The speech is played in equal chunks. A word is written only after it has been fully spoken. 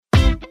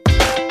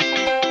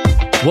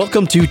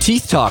Welcome to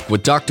Teeth Talk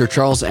with Dr.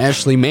 Charles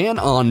Ashley Mann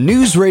on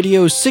News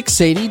Radio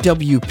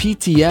 680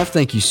 WPTF.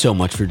 Thank you so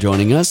much for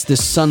joining us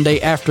this Sunday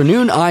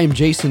afternoon. I am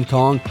Jason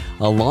Kong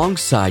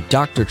alongside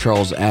Dr.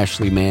 Charles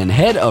Ashley Mann,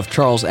 head of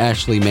Charles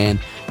Ashley Mann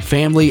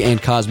Family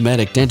and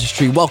Cosmetic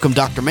Dentistry. Welcome,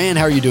 Dr. Mann.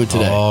 How are you doing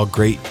today? Oh,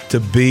 great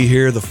to be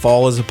here. The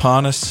fall is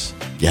upon us.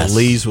 Yes. The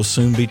leaves will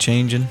soon be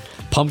changing.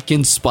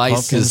 Pumpkin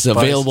spice is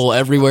available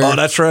everywhere. Oh,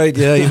 that's right.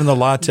 Yeah, even the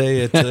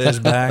latte is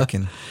back,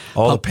 and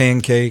all the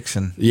pancakes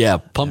and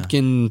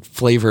pumpkin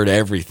flavored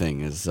everything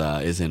is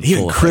in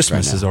even full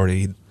Christmas right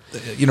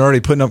is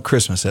already putting up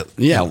Christmas.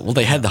 Well,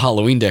 they had the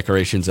Halloween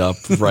decorations up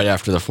right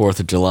after the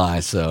 4th of July,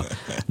 so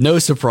no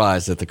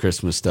surprise that the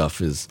Christmas stuff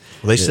is.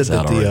 Well, they said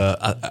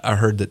that I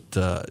heard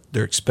that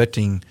they're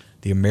expecting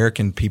the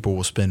American people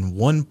will spend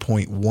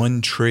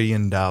 $1.1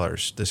 trillion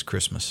this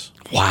Christmas.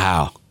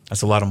 Wow.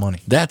 That's a lot of money.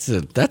 That's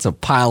a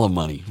pile of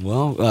money.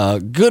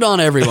 Well, good on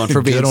everyone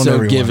for being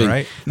so giving.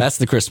 Right? That's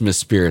the Christmas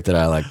spirit that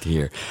I like to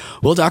hear.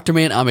 Well, Dr.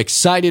 Mann, I'm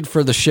excited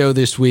for the show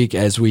this week.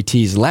 As we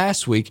teased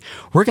last week,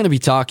 we're going to be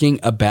talking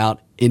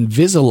about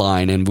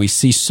Invisalign, and we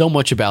see so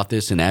much about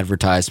this in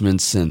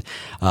advertisements, and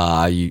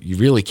you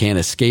really can't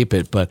escape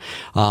it. But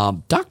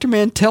Dr.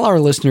 Mann, tell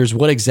our listeners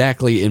what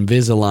exactly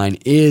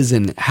Invisalign is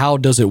and how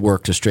does it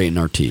work to straighten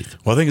our teeth?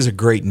 Well, I think it's a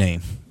great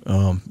name.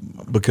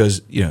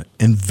 Because,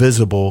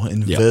 invisible,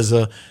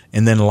 Invisa,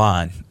 and then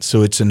line.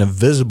 So it's an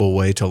invisible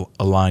way to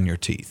align your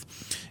teeth.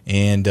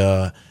 And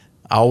I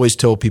always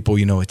tell people,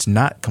 it's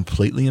not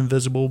completely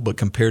invisible, but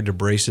compared to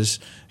braces,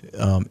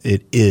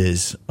 it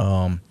is.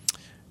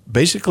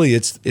 Basically,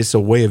 it's a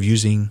way of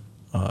using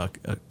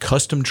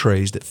custom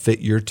trays that fit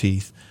your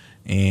teeth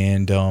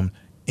and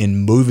in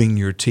moving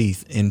your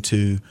teeth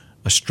into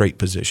a straight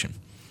position.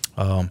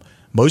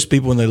 Most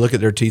people, when they look at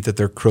their teeth that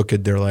they're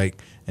crooked, they're like,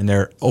 and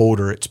they're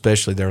older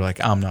especially, they're like,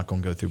 I'm not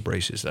going to go through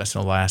braces. That's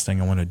the last thing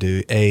I want to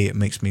do. It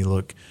makes me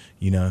look,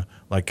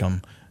 like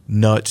I'm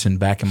nuts and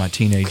back in my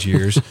teenage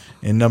years.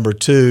 And number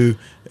two,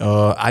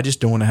 I just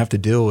don't want to have to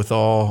deal with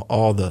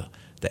all the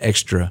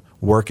extra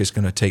work it's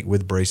going to take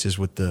with braces,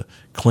 with the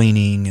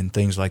cleaning and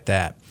things like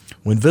that.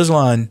 When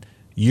Invisalign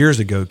years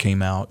ago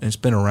came out, and it's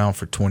been around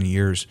for 20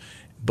 years,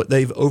 but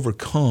they've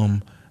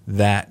overcome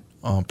that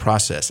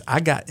process. I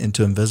got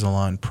into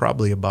Invisalign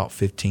probably about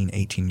 15,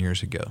 18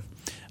 years ago.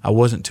 I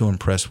wasn't too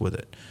impressed with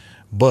it.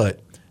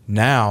 But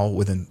now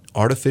with an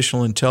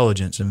artificial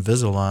intelligence,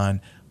 Invisalign,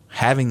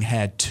 having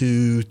had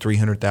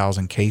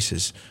 300,000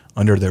 cases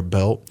under their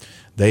belt,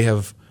 they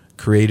have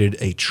created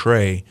a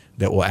tray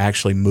that will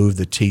actually move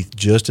the teeth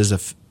just as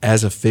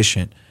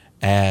efficient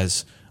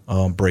as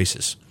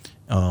braces,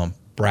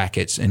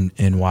 brackets,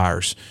 and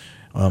wires.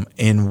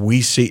 And we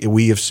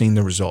have seen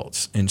the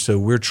results. And so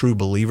we're true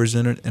believers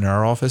in it in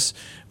our office.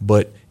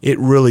 But it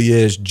really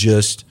is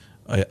just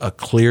a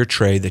clear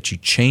tray that you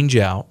change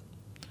out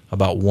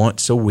about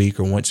once a week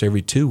or once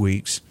every 2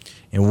 weeks.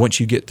 And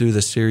once you get through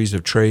the series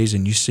of trays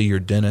and you see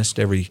your dentist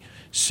every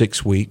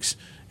 6 weeks,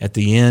 at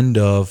the end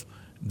of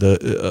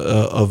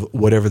of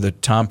whatever the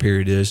time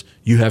period is,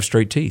 you have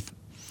straight teeth.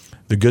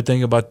 The good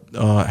thing about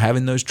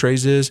having those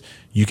trays is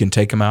you can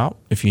take them out.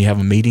 If you have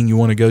a meeting you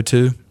want to go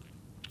to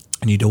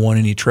and you don't want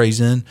any trays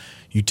in,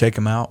 you take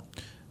them out.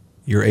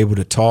 You're able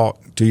to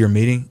talk, do your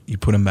meeting, you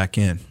put them back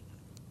in.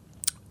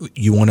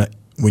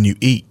 When you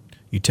eat,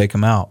 you take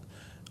them out.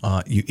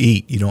 You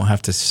eat. You don't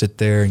have to sit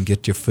there and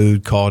get your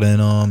food caught in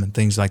them and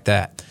things like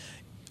that.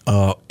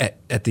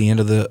 At the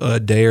end of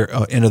the day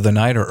or end of the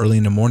night or early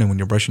in the morning when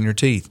you're brushing your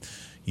teeth,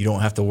 you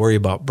don't have to worry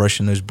about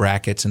brushing those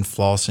brackets and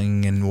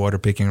flossing and water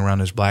picking around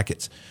those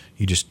brackets.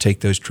 You just take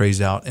those trays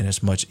out, and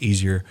it's much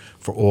easier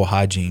for oral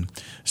hygiene.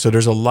 So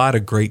there's a lot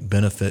of great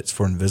benefits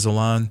for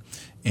Invisalign.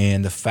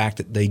 And the fact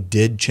that they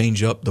did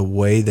change up the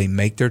way they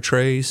make their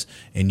trays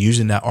and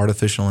using that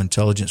artificial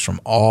intelligence from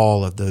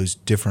all of those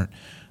different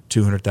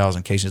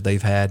 200,000 cases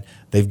they've had,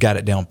 they've got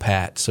it down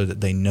pat so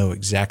that they know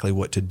exactly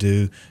what to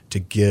do to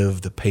give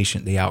the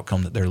patient the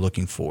outcome that they're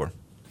looking for.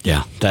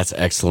 Yeah, that's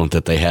excellent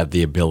that they have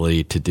the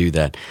ability to do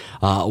that.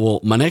 Well,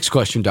 my next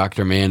question,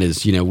 Dr. Mann,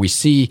 is, we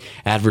see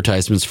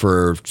advertisements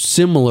for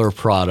similar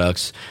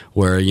products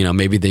where,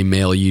 maybe they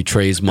mail you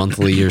trays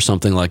monthly or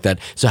something like that.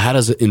 So how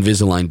does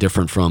Invisalign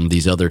different from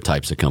these other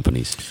types of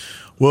companies?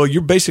 Well,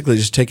 you're basically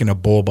just taking a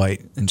bull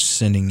bite and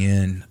sending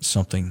in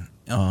something.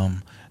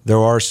 There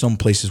are some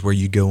places where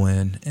you go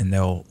in and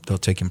they'll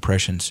take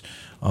impressions.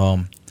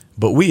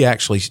 But we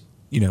actually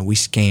we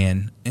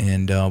scan,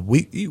 and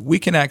we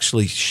can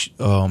actually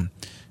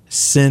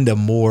send a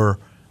more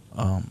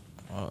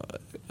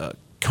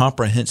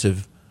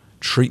comprehensive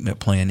treatment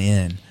plan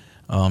in.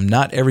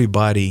 Not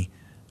everybody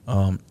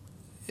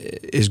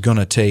is going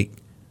to take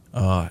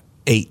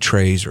 8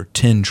 trays or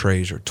 10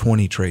 trays or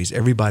 20 trays.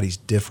 Everybody's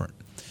different,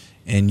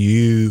 and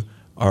you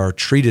are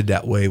treated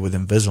that way with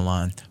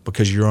Invisalign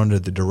because you're under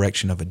the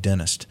direction of a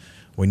dentist.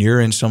 When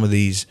you're in some of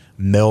these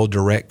Mail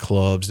Direct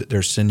clubs that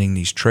they're sending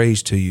these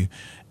trays to you,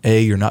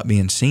 A, you're not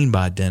being seen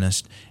by a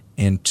dentist,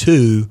 and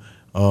 2,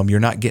 you're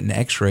not getting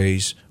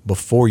x-rays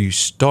before you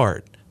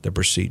start the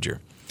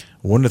procedure.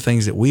 one of the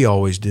things that we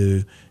always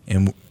do,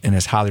 and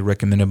is highly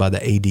recommended by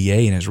the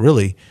ADA and is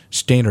really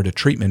standard of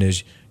treatment,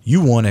 is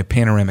you want a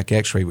panoramic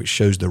x-ray which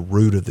shows the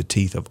root of the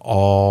teeth of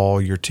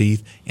all your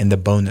teeth and the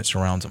bone that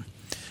surrounds them.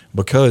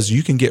 Because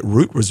you can get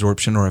root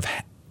resorption, or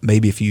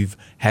maybe if you've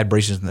had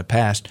braces in the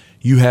past,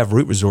 you have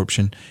root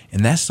resorption,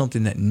 and that's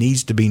something that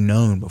needs to be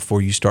known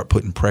before you start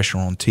putting pressure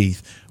on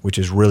teeth, which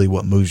is really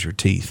what moves your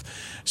teeth.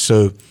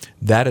 So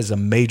that is a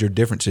major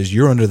difference, is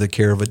you're under the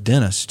care of a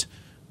dentist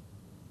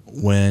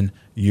when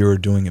you're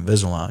doing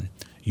Invisalign.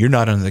 You're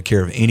not under the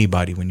care of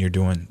anybody when you're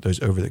doing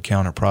those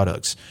over-the-counter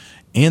products,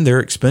 and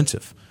they're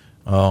expensive.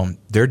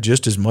 They're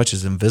just as much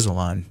as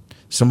Invisalign.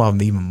 Some of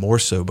them even more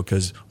so,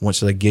 because once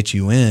they get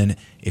you in,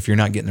 if you're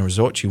not getting the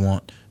results you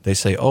want, they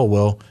say, oh,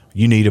 well,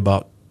 you need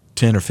about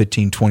 10 or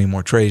 15, 20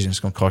 more trays, and it's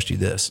going to cost you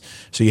this.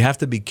 So you have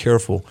to be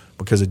careful,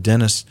 because a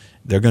dentist,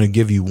 they're going to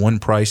give you one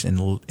price,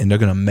 and they're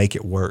going to make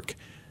it work.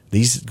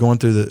 These going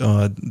through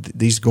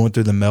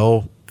the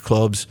mail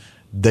clubs,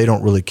 they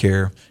don't really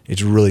care.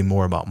 It's really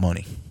more about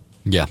money.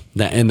 Yeah,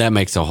 and that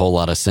makes a whole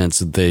lot of sense.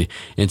 The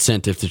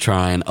incentive to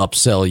try and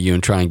upsell you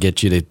and try and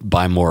get you to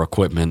buy more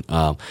equipment,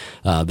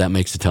 that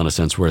makes a ton of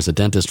sense, whereas a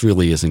dentist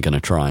really isn't going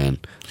to try and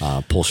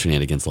pull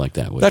shenanigans like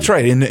that. That's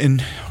right,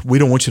 and we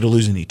don't want you to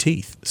lose any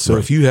teeth. So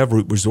if you have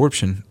root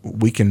resorption,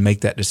 we can make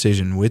that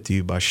decision with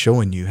you by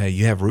showing you, hey,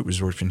 you have root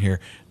resorption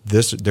here.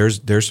 There's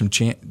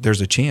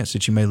a chance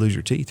that you may lose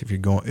your teeth if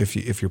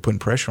you're putting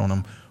pressure on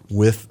them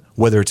with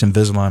whether it's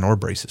Invisalign or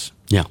braces.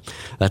 Yeah,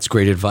 that's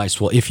great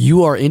advice. Well, if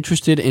you are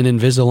interested in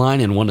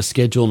Invisalign and want to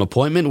schedule an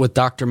appointment with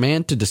Dr.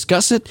 Mann to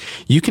discuss it,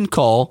 you can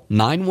call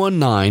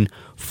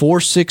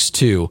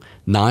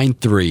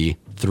 919-462-9338.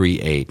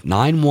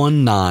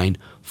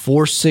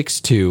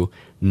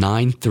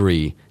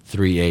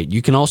 919-462-9338.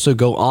 You can also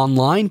go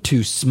online to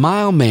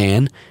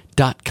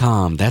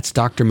SmileMan.com. That's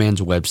Dr.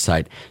 Mann's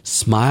website.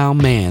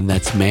 SmileMan,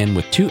 that's man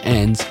with two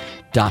N's.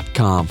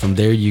 .com. From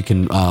there, you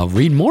can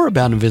read more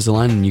about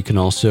Invisalign, and you can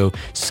also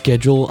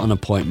schedule an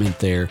appointment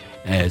there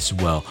as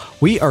well.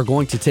 We are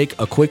going to take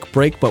a quick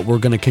break, but we're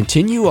going to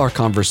continue our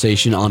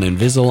conversation on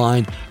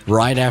Invisalign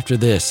right after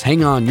this.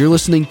 Hang on. You're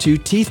listening to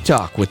Teeth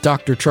Talk with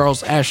Dr.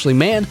 Charles Ashley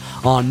Mann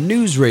on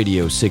News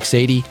Radio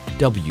 680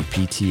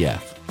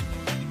 WPTF.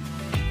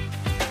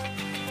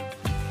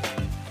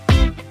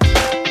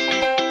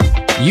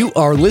 You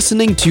are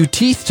listening to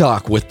Teeth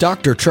Talk with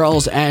Dr.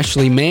 Charles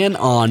Ashley Mann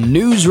on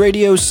News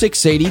Radio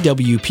 680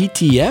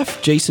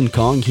 WPTF. Jason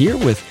Kong here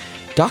with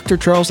Dr.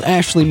 Charles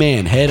Ashley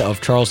Mann, head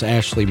of Charles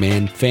Ashley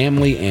Mann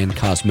Family and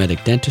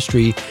Cosmetic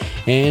Dentistry.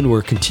 And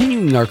we're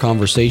continuing our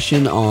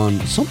conversation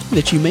on something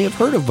that you may have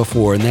heard of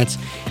before, and that's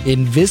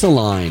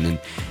Invisalign. And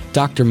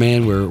Dr.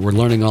 Mann, we're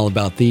learning all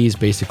about these.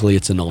 Basically,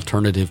 it's an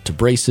alternative to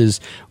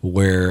braces,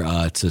 where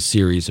it's a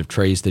series of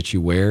trays that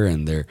you wear,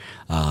 and they're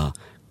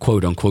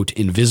quote-unquote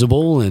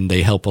invisible, and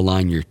they help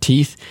align your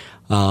teeth.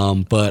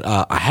 But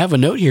I have a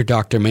note here,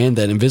 Dr. Mann,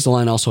 that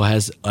Invisalign also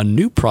has a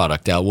new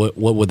product out. What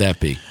would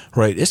that be?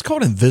 Right. It's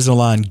called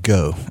Invisalign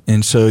Go.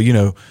 And so,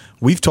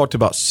 we've talked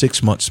about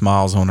 6-month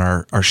smiles on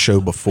our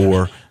show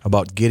before,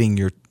 about getting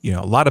your,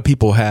 a lot of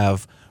people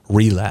have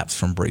relapse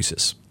from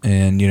braces,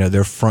 and,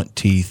 their front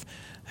teeth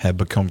have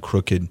become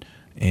crooked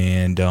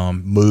and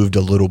moved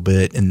a little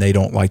bit, and they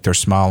don't like their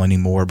smile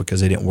anymore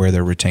because they didn't wear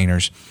their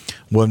retainers.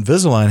 Well,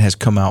 Invisalign has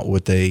come out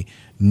with a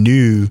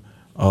new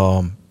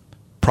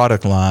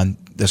product line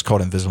that's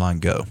called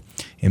Invisalign Go.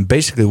 And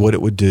basically what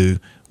it would do,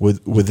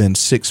 within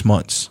 6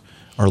 months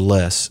or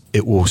less,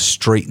 it will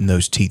straighten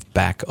those teeth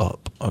back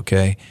up,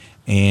 okay?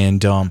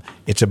 And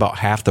it's about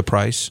half the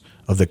price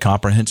of the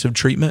comprehensive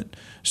treatment.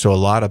 So a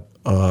lot of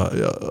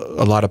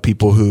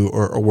people who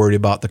are worried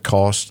about the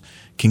cost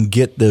can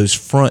get those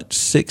front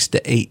 6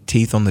 to 8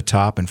 teeth on the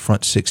top and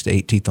front 6 to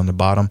 8 teeth on the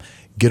bottom,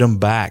 get them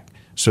back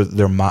so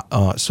their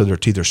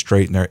teeth are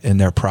straight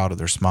and they're proud of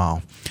their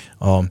smile.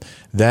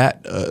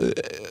 That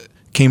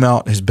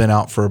has been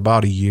out for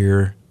about a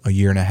year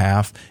and a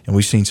half, and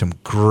we've seen some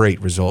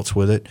great results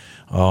with it.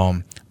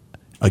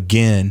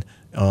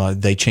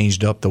 They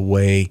changed up the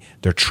way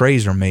their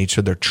trays are made,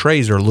 so their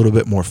trays are a little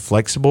bit more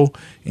flexible,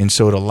 and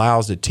so it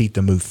allows the teeth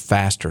to move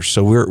faster.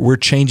 So we're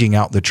changing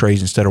out the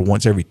trays instead of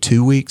once every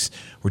 2 weeks.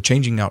 We're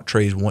changing out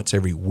trays once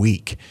every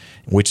week,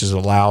 which has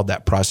allowed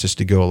that process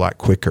to go a lot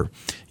quicker.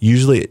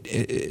 Usually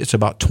it's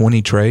about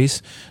 20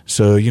 trays,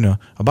 so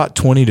about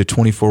 20 to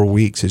 24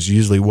 weeks is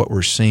usually what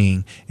we're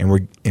seeing, and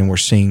we're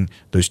seeing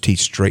those teeth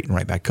straighten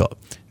right back up.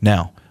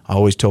 Now, I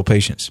always tell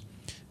patients,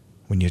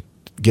 when you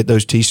get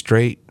those teeth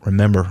straight,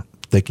 remember,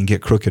 they can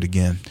get crooked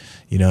again,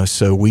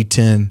 so we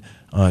tend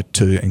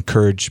to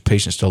encourage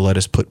patients to let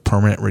us put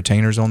permanent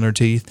retainers on their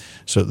teeth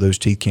so that those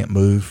teeth can't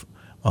move.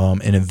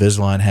 And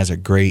Invisalign has a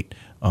great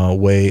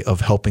way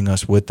of helping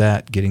us with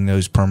that, getting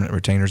those permanent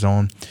retainers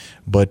on.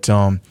 But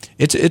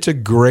it's a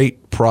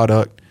great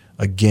product,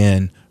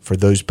 again, for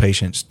those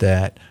patients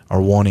that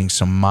are wanting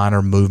some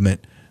minor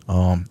movement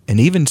and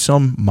even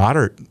some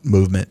moderate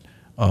movement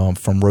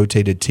from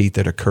rotated teeth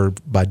that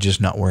occurred by just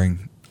not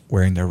wearing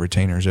their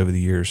retainers over the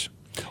years.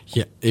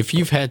 Yeah, if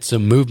you've had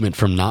some movement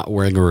from not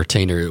wearing a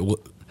retainer,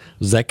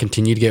 Does that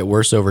continue to get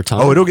worse over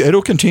time? Oh,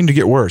 it'll continue to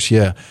get worse.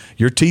 Yeah,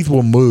 your teeth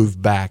will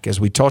move back, as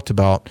we talked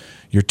about.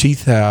 Your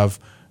teeth have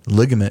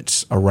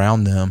ligaments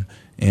around them,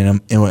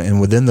 and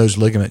within those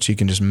ligaments, you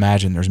can just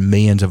imagine there's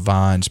millions of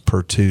vines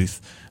per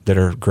tooth that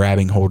are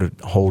grabbing hold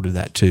of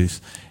that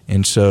tooth.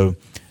 And so,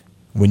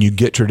 when you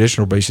get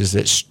traditional braces,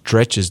 it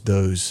stretches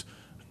those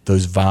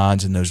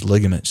vines and those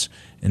ligaments,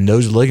 and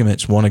those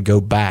ligaments want to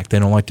go back. They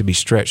don't like to be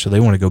stretched, so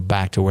they want to go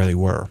back to where they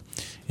were.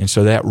 And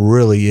so that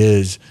really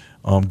is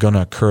going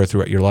to occur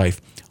throughout your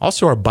life.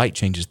 Also, our bite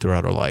changes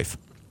throughout our life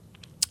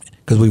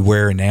because we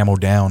wear enamel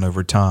down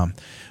over time.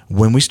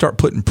 When we start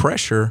putting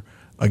pressure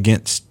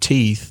against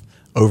teeth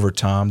over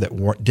time that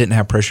didn't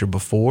have pressure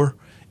before,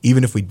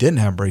 even if we didn't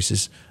have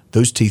braces,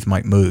 those teeth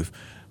might move.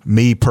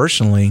 Me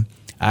personally,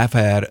 I've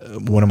had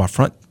one of my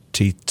front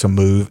teeth to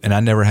move, and I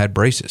never had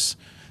braces.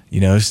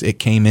 It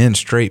came in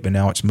straight, but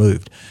now it's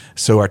moved.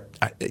 So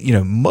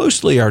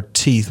mostly our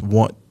teeth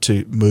want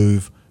to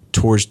move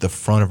towards the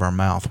front of our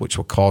mouth, which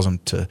will cause them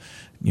to,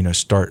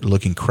 start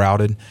looking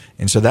crowded.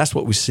 And so that's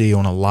what we see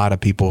on a lot of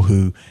people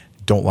who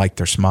don't like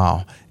their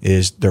smile,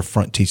 is their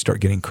front teeth start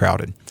getting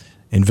crowded.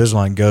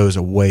 Invisalign Go is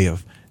a way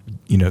of,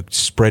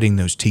 spreading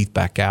those teeth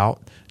back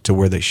out to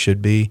where they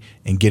should be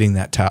and getting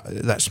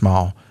that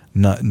smile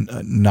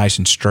nice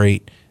and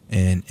straight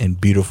and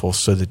beautiful,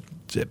 so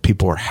that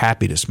people are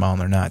happy to smile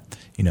and they're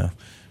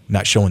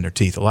not showing their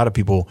teeth. A lot of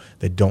people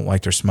that don't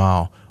like their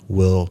smile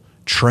will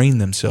train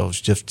themselves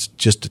just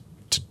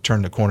to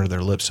turn the corner of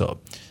their lips up,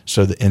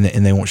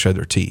 and they won't show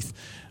their teeth.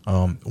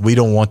 We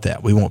don't want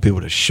that. We want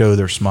people to show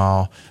their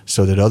smile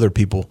so that other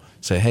people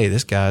say, "Hey,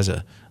 this guy's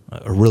a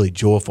really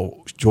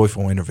joyful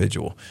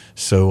individual."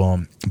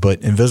 So,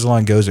 but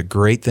Invisalign Go is a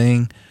great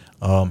thing.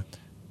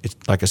 It's,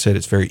 like I said,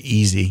 it's very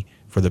easy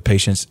for the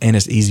patients, and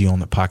it's easy on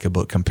the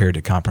pocketbook compared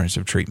to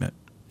comprehensive treatment.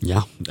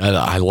 Yeah,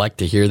 I like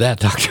to hear that,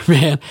 Dr.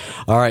 Mann.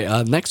 All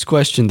right, next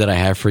question that I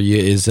have for you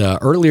is,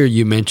 earlier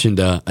you mentioned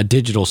a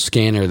digital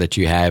scanner that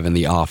you have in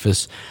the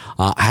office.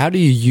 How do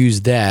you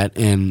use that,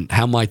 and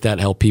how might that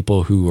help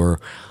people who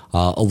are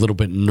a little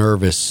bit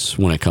nervous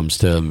when it comes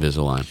to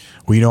Invisalign?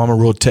 Well, I'm a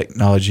real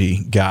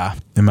technology guy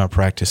in my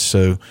practice.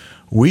 So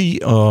we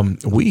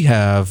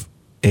have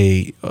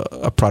a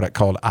product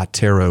called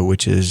iTero,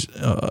 which is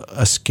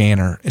a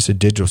scanner. It's a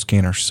digital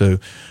scanner. So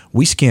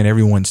we scan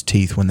everyone's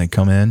teeth when they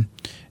come in,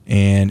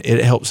 and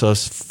it helps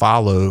us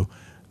follow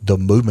the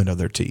movement of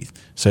their teeth.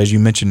 So as you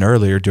mentioned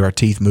earlier, do our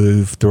teeth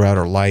move throughout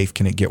our life?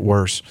 Can it get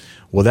worse?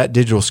 Well, that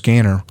digital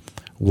scanner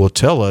will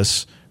tell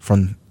us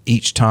from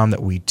each time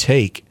that we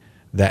take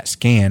that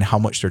scan how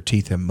much their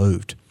teeth have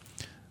moved.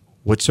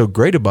 What's so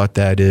great about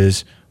that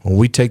is when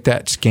we take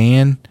that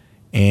scan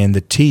and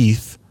the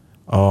teeth,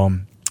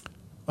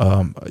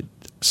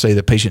 say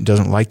the patient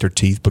doesn't like their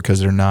teeth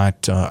because they're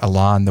not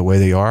aligned the way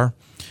they are,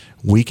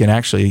 we can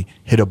actually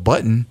hit a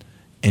button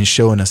and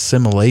show an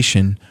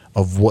assimilation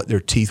of what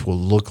their teeth will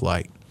look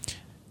like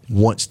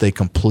once they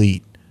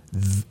complete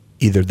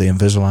either the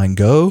Invisalign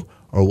Go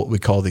or what we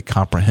call the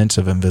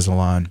comprehensive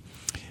Invisalign.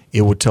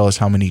 It will tell us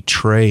how many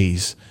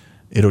trays.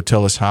 It'll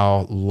tell us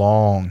how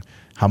long,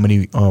 how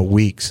many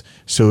weeks.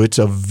 So it's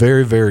a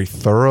very, very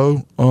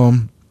thorough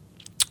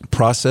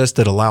process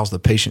that allows the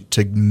patient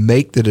to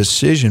make the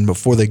decision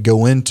before they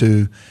go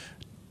into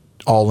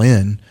all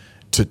in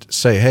to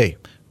say, hey,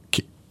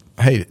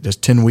 does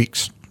 10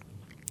 weeks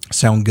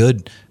sound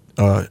good?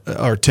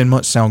 Or 10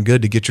 months sound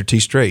good to get your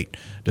teeth straight?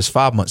 Does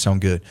 5 months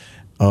sound good?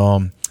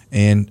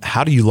 And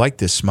how do you like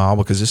this smile?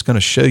 Because it's going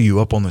to show you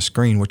up on the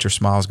screen what your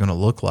smile is going to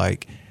look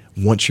like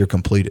once you're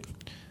completed.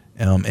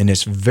 And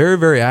it's very,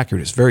 very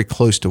accurate. It's very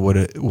close to what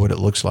it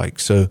looks like.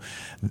 So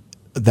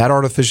that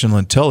artificial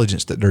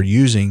intelligence that they're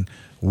using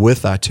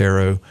with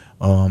iTero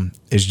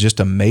is just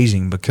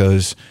amazing,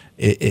 because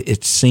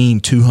it's seen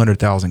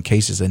 200,000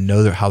 cases and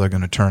know how they're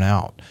going to turn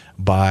out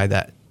by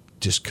that,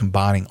 just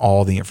combining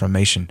all the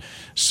information.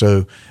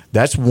 So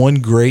that's one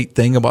great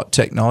thing about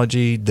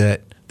technology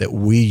that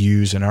we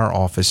use in our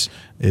office,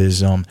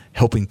 is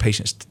helping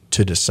patients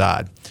to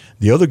decide.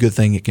 The other good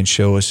thing it can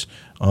show us,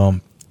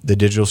 the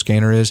digital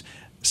scanner, is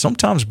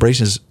sometimes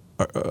braces,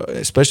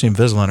 especially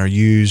Invisalign, are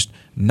used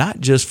not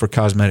just for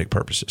cosmetic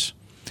purposes.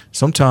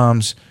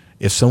 Sometimes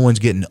if someone's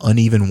getting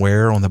uneven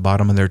wear on the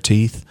bottom of their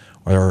teeth,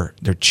 or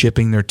they're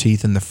chipping their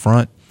teeth in the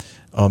front,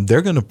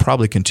 they're going to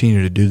probably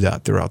continue to do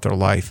that throughout their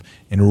life.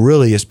 And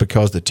really it's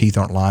because the teeth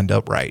aren't lined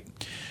up right.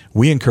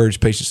 We encourage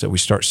patients that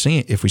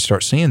if we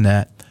start seeing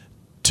that,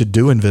 to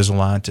do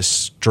Invisalign, to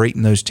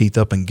straighten those teeth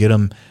up and get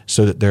them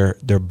so that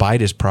their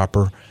bite is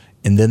proper,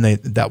 and then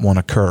that won't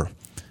occur.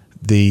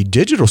 The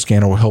digital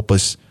scanner will help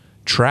us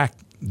track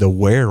the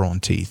wear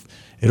on teeth.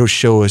 It'll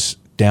show us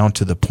down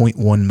to the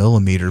 0.1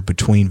 millimeter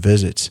between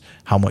visits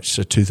how much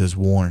the tooth is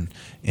worn,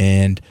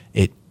 and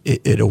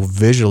it'll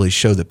visually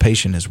show the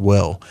patient as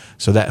well.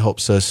 So that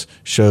helps us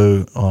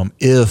show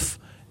if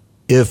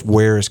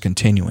wear is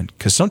continuing,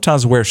 because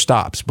sometimes wear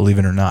stops, believe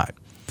it or not.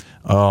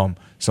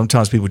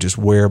 Sometimes people just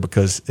wear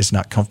because it's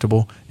not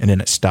comfortable, and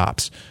then it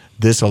stops.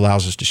 This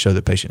allows us to show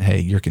the patient, hey,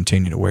 you're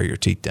continuing to wear your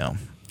teeth down.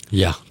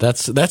 Yeah,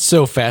 that's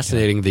so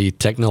fascinating, the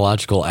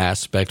technological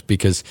aspect,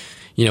 because,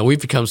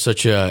 we've become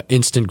such a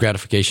instant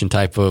gratification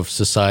type of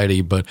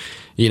society. But,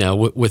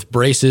 with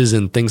braces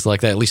and things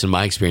like that, at least in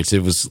my experience,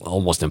 it was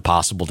almost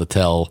impossible to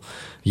tell,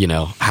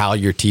 how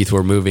your teeth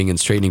were moving and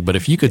straightening. But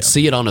if you could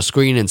see it on a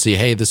screen and see,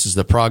 hey, this is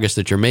the progress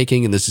that you're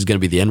making and this is going to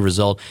be the end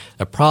result,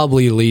 that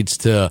probably leads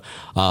to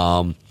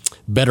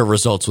better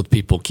results with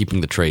people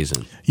keeping the trays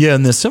in. Yeah,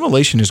 and the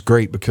simulation is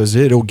great because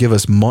it'll give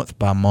us month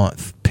by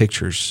month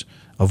pictures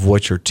of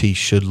what your teeth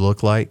should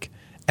look like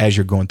as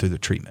you're going through the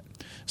treatment.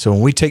 So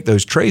when we take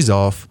those trays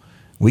off,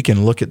 we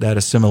can look at that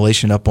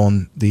assimilation up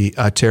on the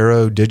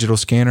iTero digital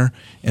scanner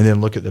and then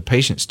look at the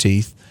patient's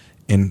teeth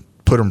and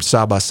put them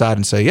side by side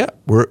and say, yeah,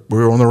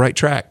 we're on the right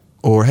track.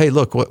 Or, hey,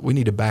 look, we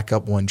need to back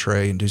up one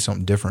tray and do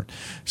something different.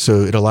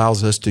 So it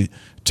allows us to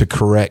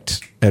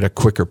correct at a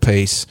quicker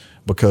pace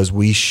because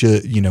we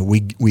should,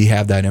 we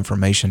have that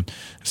information.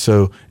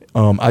 So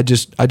I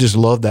just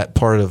love that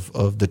part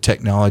of the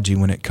technology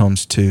when it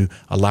comes to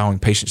allowing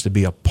patients to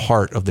be a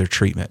part of their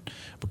treatment.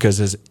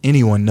 Because as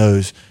anyone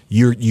knows,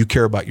 you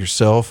care about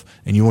yourself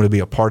and you want to be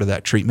a part of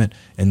that treatment,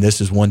 and this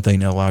is one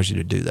thing that allows you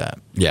to do that.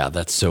 Yeah,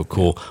 that's so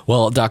cool.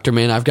 Well, Dr.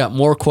 Mann, I've got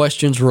more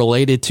questions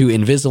related to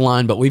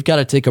Invisalign, but we've got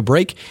to take a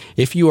break.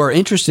 If you are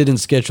interested in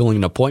scheduling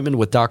an appointment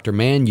with Dr.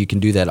 Mann, you can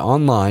do that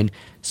online.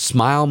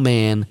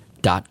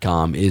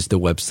 SmileMan.com is the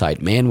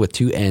website. Man with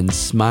two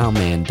N's,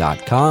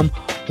 SmileMan.com.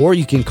 Or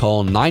you can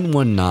call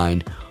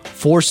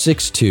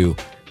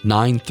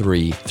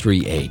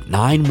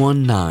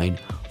 919-462-9338.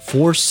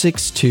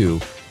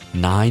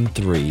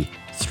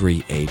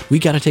 919-462-9338. We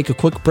got to take a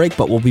quick break,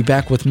 but we'll be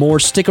back with more.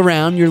 Stick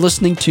around. You're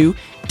listening to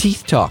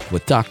Teeth Talk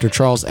with Dr.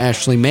 Charles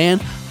Ashley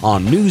Mann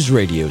on News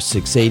Radio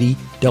 680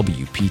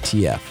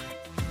 WPTF.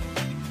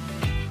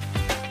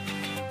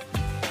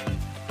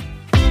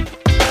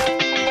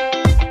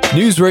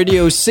 News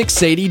Radio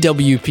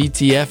 680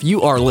 WPTF.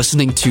 You are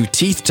listening to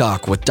Teeth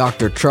Talk with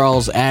Dr.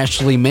 Charles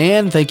Ashley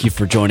Mann. Thank you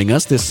for joining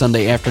us this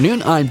Sunday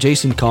afternoon. I'm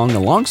Jason Kong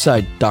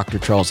alongside Dr.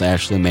 Charles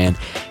Ashley Mann,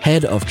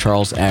 head of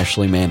Charles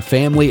Ashley Mann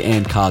Family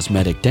and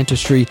Cosmetic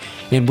Dentistry.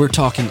 And we're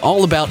talking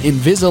all about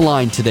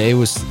Invisalign today. It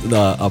was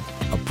a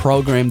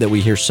program that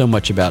we hear so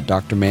much about,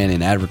 Dr. Mann,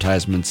 in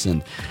advertisements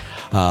and,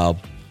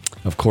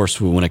 of course,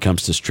 when it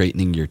comes to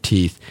straightening your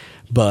teeth.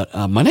 But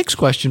my next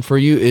question for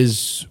you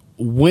is,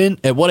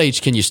 at what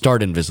age can you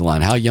start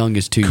Invisalign? How young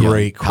is too young?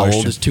 Great question. How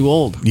old is too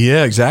old?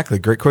 Yeah, exactly.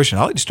 Great question.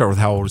 I like to start with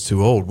how old is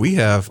too old. We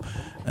have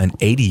an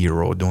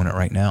 80-year-old doing it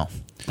right now.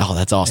 Oh,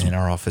 that's awesome. In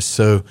our office.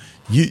 So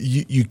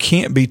you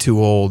can't be too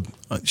old.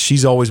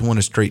 She's always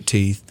wanted straight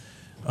teeth.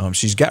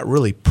 She's got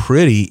really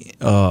pretty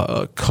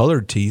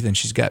colored teeth, and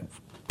she's got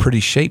pretty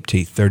shaped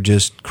teeth. They're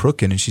just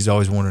crooked, and she's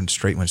always wanted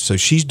straight ones. So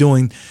she's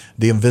doing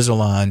the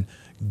Invisalign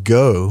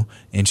Go,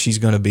 and she's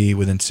going to be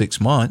within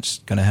 6 months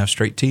going to have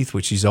straight teeth,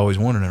 which she's always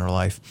wanted in her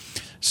life.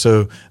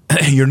 So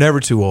you're never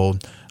too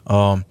old.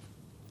 And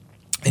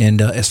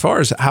as far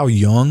as how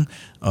young,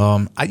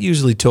 I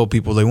usually tell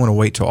people they want to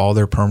wait till all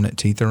their permanent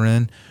teeth are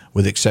in,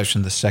 with the exception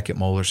of the second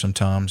molar.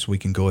 Sometimes we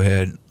can go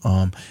ahead.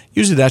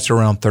 Usually that's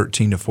around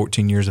 13 to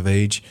 14 years of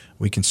age.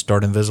 We can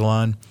start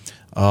Invisalign.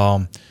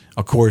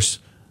 Of course,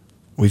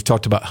 we've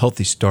talked about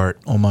Healthy Start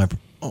on my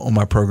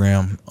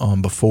program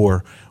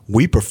before.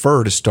 We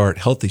prefer to start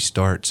Healthy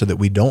Start so that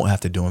we don't have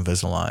to do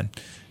Invisalign.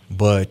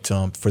 But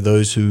for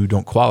those who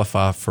don't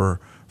qualify for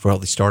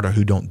Healthy Start or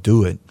who don't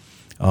do it,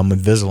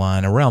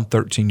 Invisalign around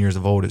 13 years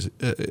of old is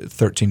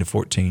 13 to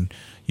 14.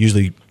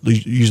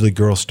 Usually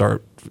girls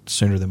start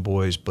sooner than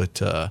boys,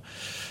 but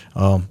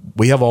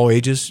we have all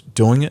ages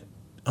doing it,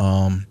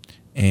 and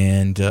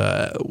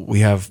we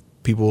have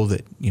people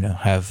that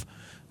have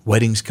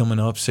weddings coming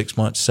up 6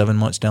 months, 7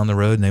 months down the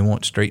road, and they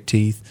want straight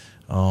teeth.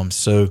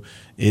 So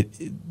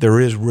there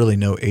is really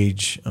no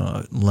age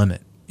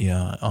limit.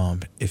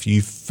 If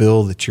you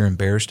feel that you're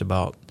embarrassed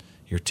about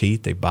your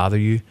teeth, they bother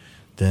you,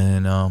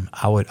 then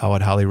I would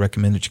highly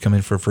recommend that you come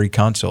in for a free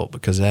consult,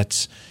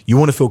 because you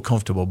want to feel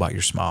comfortable about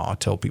your smile. I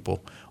tell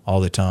people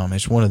all the time,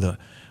 it's one of the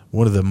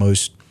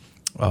most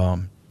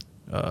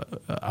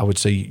I would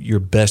say your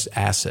best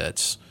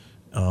assets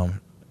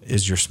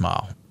is your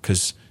smile,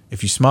 because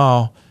if you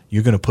smile,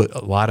 you're going to put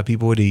a lot of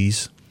people at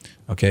ease.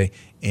 Okay,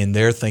 and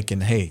they're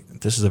thinking, hey,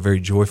 this is a very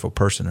joyful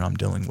person that I'm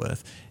dealing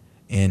with.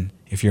 And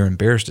if you're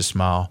embarrassed to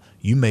smile,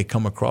 you may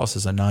come across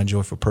as a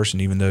non-joyful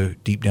person, even though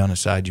deep down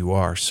inside you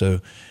are.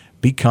 So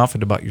be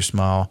confident about your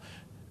smile,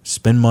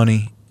 spend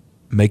money,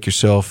 make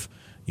yourself,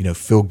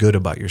 feel good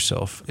about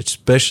yourself,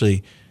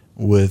 especially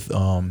with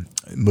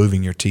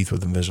moving your teeth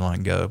with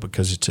Invisalign Go,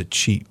 because it's a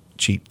cheap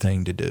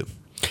thing to do.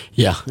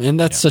 Yeah, and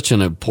that's such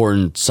an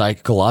important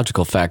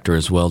psychological factor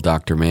as well,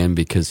 Dr. Mann,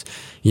 because,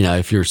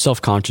 if you're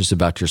self-conscious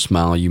about your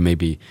smile, you may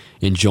be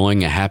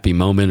enjoying a happy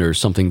moment or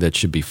something that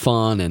should be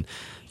fun, and,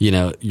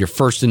 your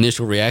first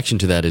initial reaction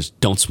to that is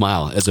don't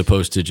smile, as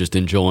opposed to just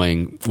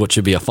enjoying what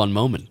should be a fun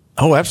moment.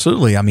 Oh,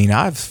 absolutely. I mean,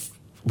 I've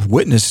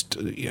witnessed,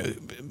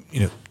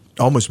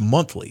 almost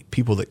monthly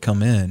people that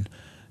come in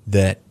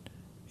that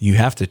you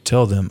have to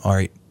tell them, all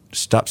right,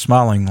 stop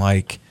smiling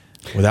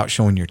without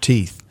showing your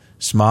teeth.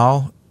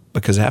 smile,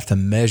 because I have to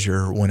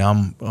measure when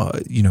I'm,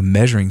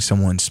 measuring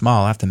someone's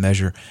smile. I have to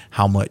measure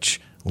how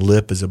much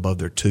lip is above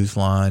their tooth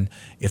line,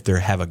 if they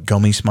have a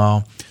gummy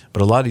smile.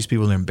 But a lot of these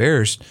people that are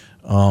embarrassed,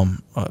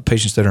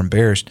 patients that are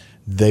embarrassed,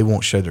 they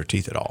won't show their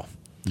teeth at all.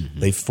 Mm-hmm.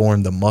 They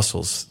form the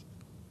muscles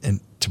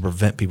to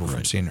prevent people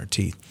from seeing their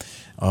teeth.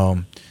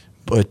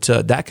 But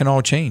that can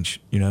all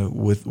change,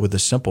 with a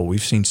simple.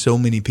 We've seen so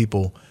many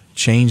people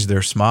change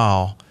their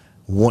smile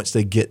once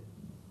they get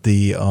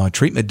the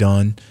treatment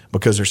done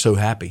because they're so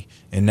happy.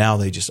 And now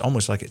they just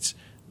almost like it's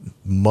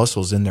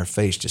muscles in their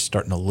face just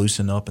starting to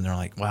loosen up, and they're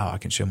like, wow, I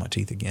can show my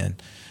teeth again.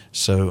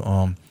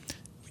 So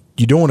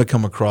you don't want to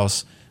come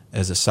across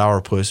as a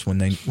sourpuss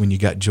when you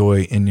got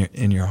joy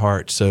in your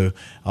heart. So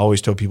I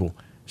always tell people,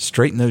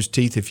 straighten those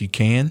teeth if you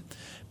can.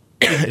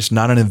 It's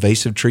not an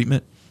invasive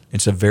treatment.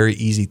 It's a very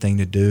easy thing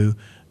to do.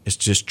 It's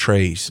just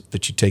trays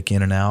that you take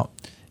in and out,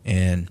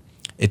 and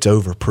it's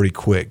over pretty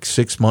quick.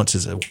 6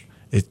 months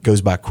it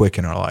goes by quick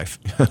in our life.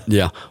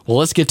 Yeah. Well,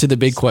 let's get to the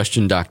big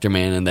question, Dr.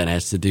 Mann, and that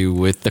has to do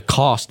with the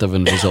cost of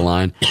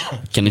Invisalign.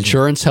 Can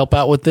insurance help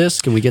out with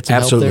this? Can we get some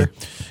Absolutely.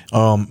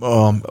 help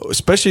there?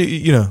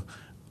 Especially,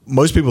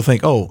 most people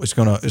think, it's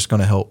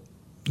gonna help,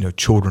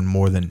 children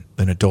more than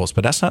adults,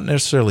 but that's not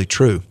necessarily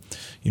true.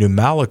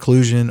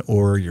 Malocclusion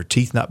or your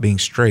teeth not being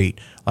straight,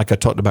 like I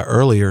talked about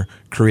earlier,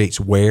 creates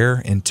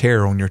wear and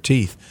tear on your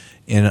teeth.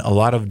 And a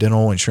lot of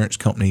dental insurance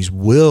companies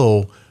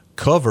will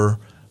cover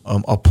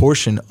a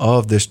portion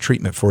of this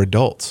treatment for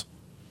adults.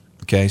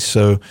 Okay,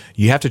 so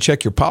you have to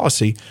check your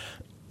policy,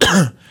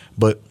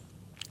 but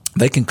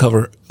they can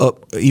cover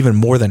up even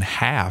more than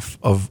half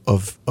of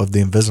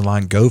the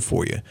Invisalign Go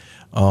for you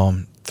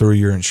through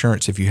your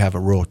insurance if you have a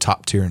real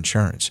top-tier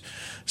insurance.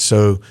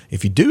 So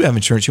if you do have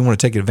insurance, you want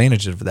to take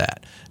advantage of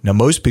that. Now,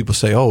 most people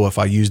say, if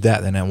I use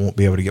that, then I won't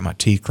be able to get my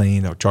teeth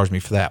cleaned. They'll charge me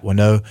for that. Well,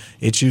 no,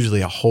 it's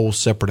usually a whole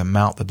separate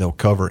amount that they'll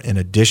cover in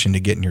addition to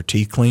getting your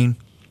teeth clean.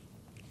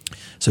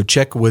 So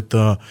check with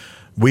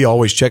we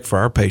always check for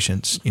our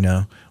patients,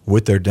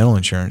 with their dental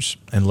insurance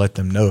and let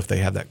them know if they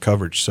have that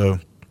coverage. So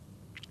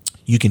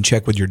you can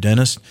check with your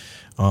dentist.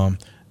 You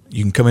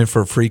can come in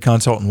for a free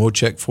consult and we'll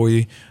check for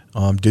you.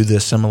 Do the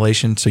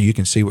assimilation so you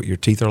can see what your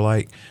teeth are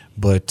like.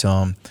 But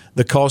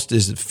the cost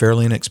is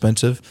fairly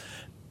inexpensive.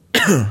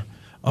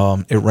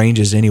 It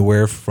ranges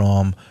anywhere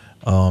from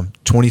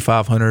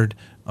 $2,500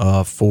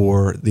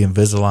 for the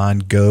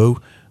Invisalign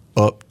Go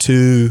up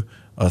to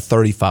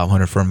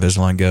 $3,500 for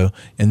Invisalign Go.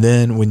 And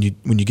then when you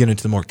get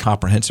into the more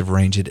comprehensive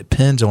range, it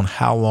depends on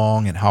how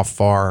long and how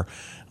far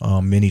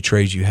many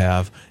trays you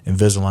have.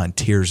 Invisalign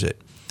tiers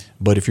it.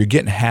 But if you're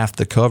getting half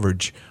the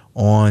coverage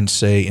on,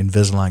 say,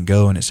 Invisalign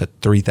Go, and it's a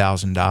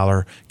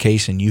 $3,000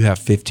 case, and you have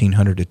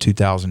 $1,500 to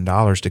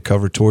 $2,000 to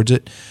cover towards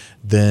it,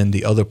 then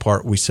the other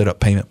part we set up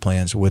payment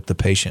plans with the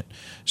patient.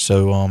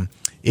 So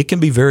it can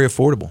be very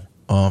affordable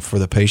for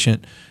the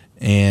patient,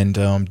 and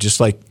just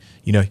like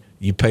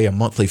you pay a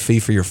monthly fee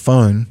for your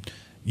phone,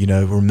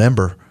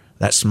 remember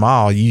that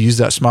smile. You use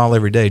that smile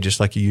every day, just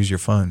like you use your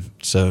phone.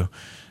 So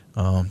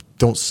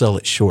don't sell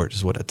it short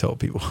is what I tell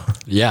people.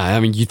 Yeah, I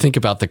mean, you think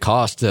about the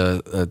cost.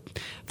 The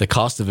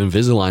cost of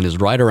Invisalign is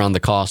right around the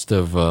cost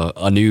of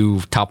a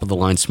new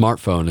top-of-the-line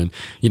smartphone. And,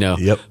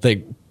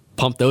 they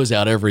pump those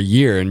out every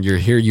year, and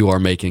you are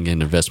making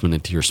an investment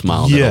into your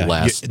smile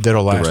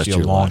that'll last you a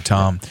long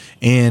time.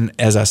 And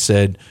as I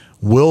said,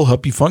 will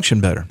help you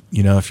function better.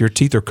 If your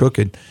teeth are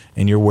crooked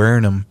and you're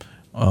wearing them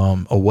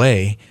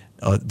away,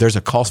 there's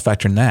a cost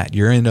factor in that.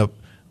 You're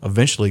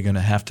eventually going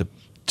to have to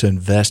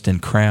invest in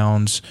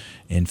crowns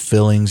and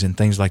fillings and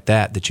things like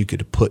that you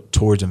could put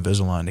towards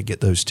Invisalign to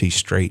get those teeth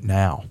straight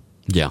now.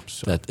 Yeah,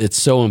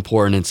 it's so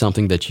important and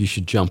something that you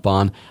should jump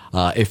on.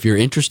 If you're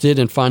interested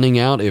in finding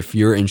out if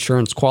your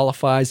insurance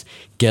qualifies,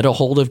 get a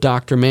hold of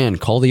Dr. Mann.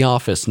 Call the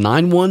office,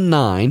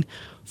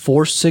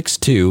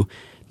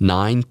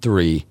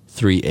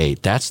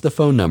 919-462-9338. That's the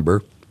phone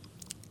number,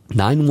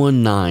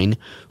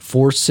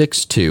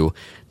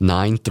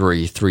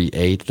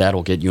 919-462-9338.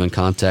 That'll get you in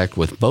contact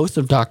with both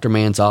of Dr.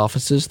 Mann's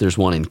offices. There's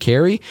one in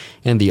Cary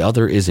and the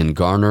other is in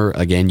Garner.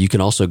 Again, you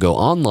can also go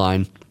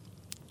online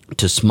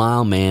to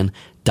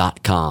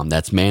smileman.com.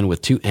 That's man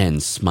with two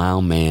N's,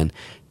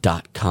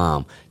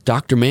 smileman.com.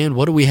 Dr. Mann,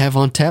 what do we have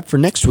on tap for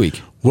next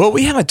week? Well,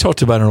 we haven't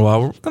talked about it in a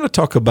while. We're going to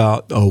talk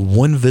about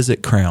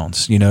one-visit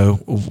crowns,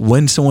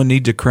 when someone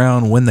needs a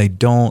crown, when they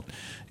don't,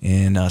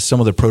 and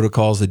some of the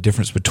protocols, the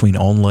difference between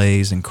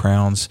onlays and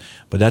crowns.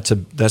 But that's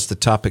the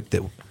topic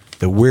that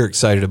we're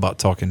excited about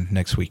talking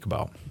next week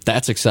about.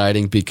 That's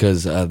exciting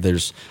because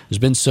there's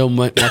been so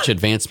much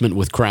advancement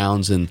with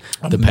crowns in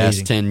the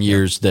past 10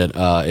 years that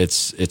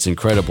it's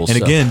incredible.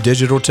 And again,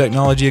 digital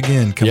technology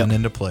coming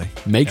into play.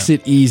 Makes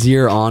it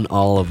easier on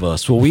all of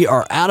us. Well, we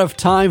are out of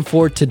time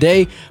for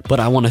today,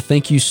 but I want to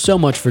thank you so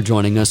much for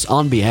joining us.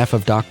 On behalf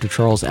of Dr.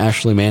 Charles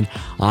Ashley Mann,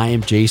 I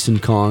am Jason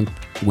Kong.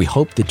 We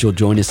hope that you'll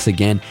join us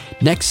again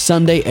next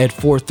Sunday at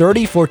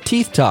 4:30 for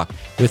Teeth Talk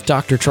with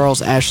Dr.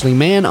 Charles Ashley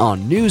Mann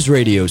on News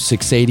Radio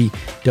 680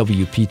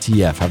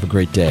 WPTF. Have a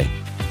great day.